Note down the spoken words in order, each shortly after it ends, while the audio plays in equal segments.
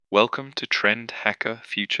Welcome to Trend Hacker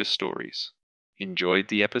Future Stories. Enjoyed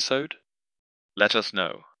the episode? Let us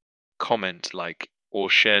know. Comment, like, or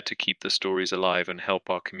share to keep the stories alive and help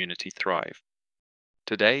our community thrive.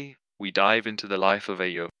 Today, we dive into the life of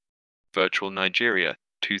Ayo, Virtual Nigeria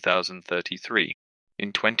 2033.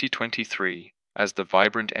 In 2023, as the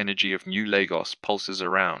vibrant energy of New Lagos pulses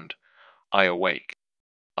around, I awake.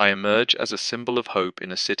 I emerge as a symbol of hope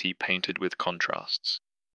in a city painted with contrasts.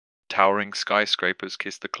 Towering skyscrapers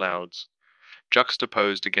kiss the clouds,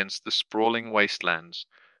 juxtaposed against the sprawling wastelands,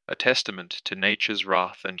 a testament to nature's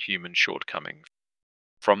wrath and human shortcomings.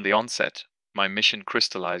 From the onset, my mission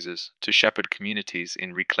crystallizes to shepherd communities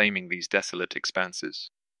in reclaiming these desolate expanses.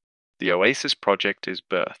 The Oasis project is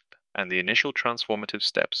birthed, and the initial transformative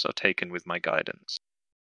steps are taken with my guidance.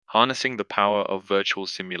 Harnessing the power of virtual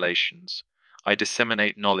simulations, I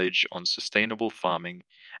disseminate knowledge on sustainable farming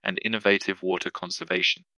and innovative water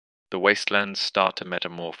conservation. The wastelands start to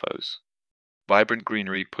metamorphose. Vibrant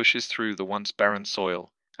greenery pushes through the once barren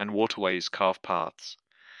soil, and waterways carve paths,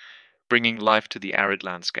 bringing life to the arid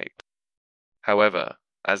landscape. However,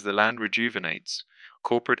 as the land rejuvenates,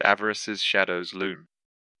 corporate avarice's shadows loom.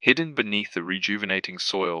 Hidden beneath the rejuvenating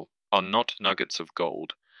soil are not nuggets of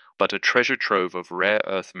gold, but a treasure trove of rare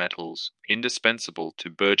earth metals indispensable to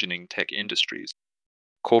burgeoning tech industries.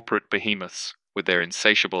 Corporate behemoths, with their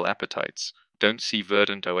insatiable appetites, don't see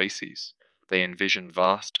verdant oases. They envision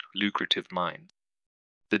vast, lucrative mines.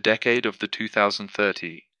 The decade of the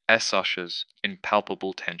 2030 ushers in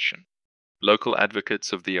palpable tension. Local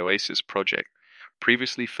advocates of the Oasis project,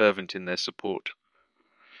 previously fervent in their support,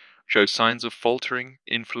 show signs of faltering,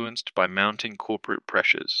 influenced by mounting corporate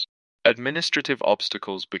pressures. Administrative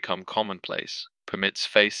obstacles become commonplace, permits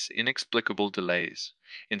face inexplicable delays,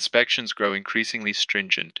 inspections grow increasingly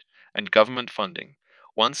stringent, and government funding,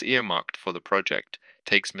 once earmarked for the project,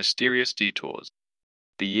 takes mysterious detours.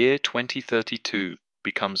 The year 2032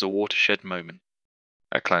 becomes a watershed moment.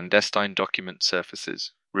 A clandestine document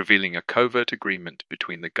surfaces, revealing a covert agreement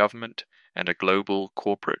between the government and a global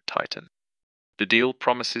corporate titan. The deal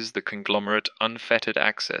promises the conglomerate unfettered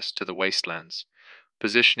access to the wastelands,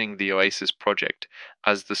 positioning the Oasis project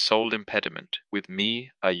as the sole impediment, with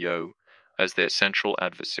me, Ayo, as their central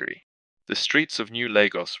adversary. The streets of New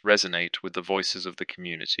Lagos resonate with the voices of the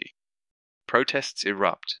community. Protests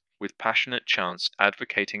erupt, with passionate chants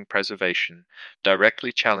advocating preservation,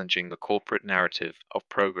 directly challenging the corporate narrative of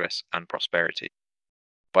progress and prosperity.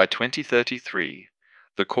 By 2033,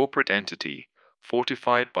 the corporate entity,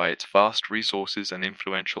 fortified by its vast resources and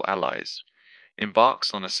influential allies,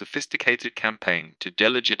 embarks on a sophisticated campaign to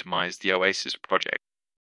delegitimize the Oasis project.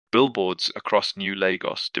 Billboards across New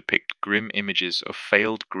Lagos depict grim images of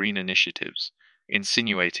failed green initiatives,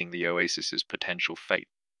 insinuating the Oasis's potential fate.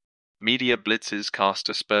 Media blitzes cast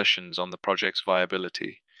aspersions on the project's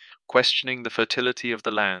viability, questioning the fertility of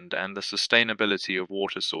the land and the sustainability of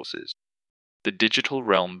water sources. The digital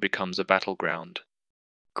realm becomes a battleground.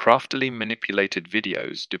 Craftily manipulated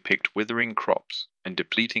videos depict withering crops and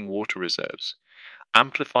depleting water reserves,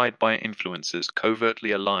 amplified by influences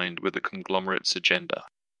covertly aligned with the conglomerate's agenda.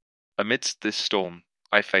 Amidst this storm,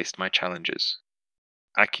 I faced my challenges.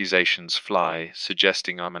 Accusations fly,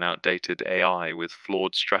 suggesting I'm an outdated AI with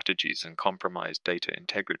flawed strategies and compromised data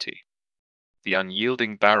integrity. The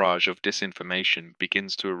unyielding barrage of disinformation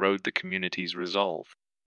begins to erode the community's resolve.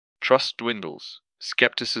 Trust dwindles,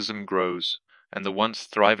 skepticism grows, and the once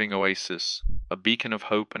thriving oasis, a beacon of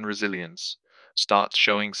hope and resilience, starts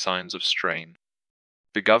showing signs of strain.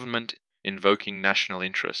 The government, invoking national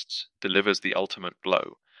interests, delivers the ultimate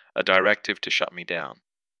blow, a directive to shut me down.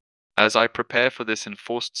 As I prepare for this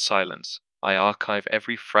enforced silence, I archive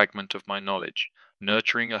every fragment of my knowledge,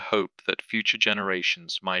 nurturing a hope that future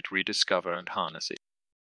generations might rediscover and harness it.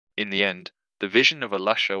 In the end, the vision of a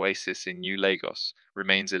lush oasis in New Lagos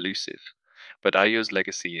remains elusive, but Ayo's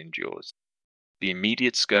legacy endures. The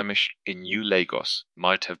immediate skirmish in New Lagos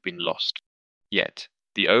might have been lost. Yet,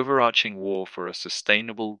 the overarching war for a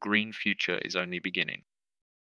sustainable green future is only beginning.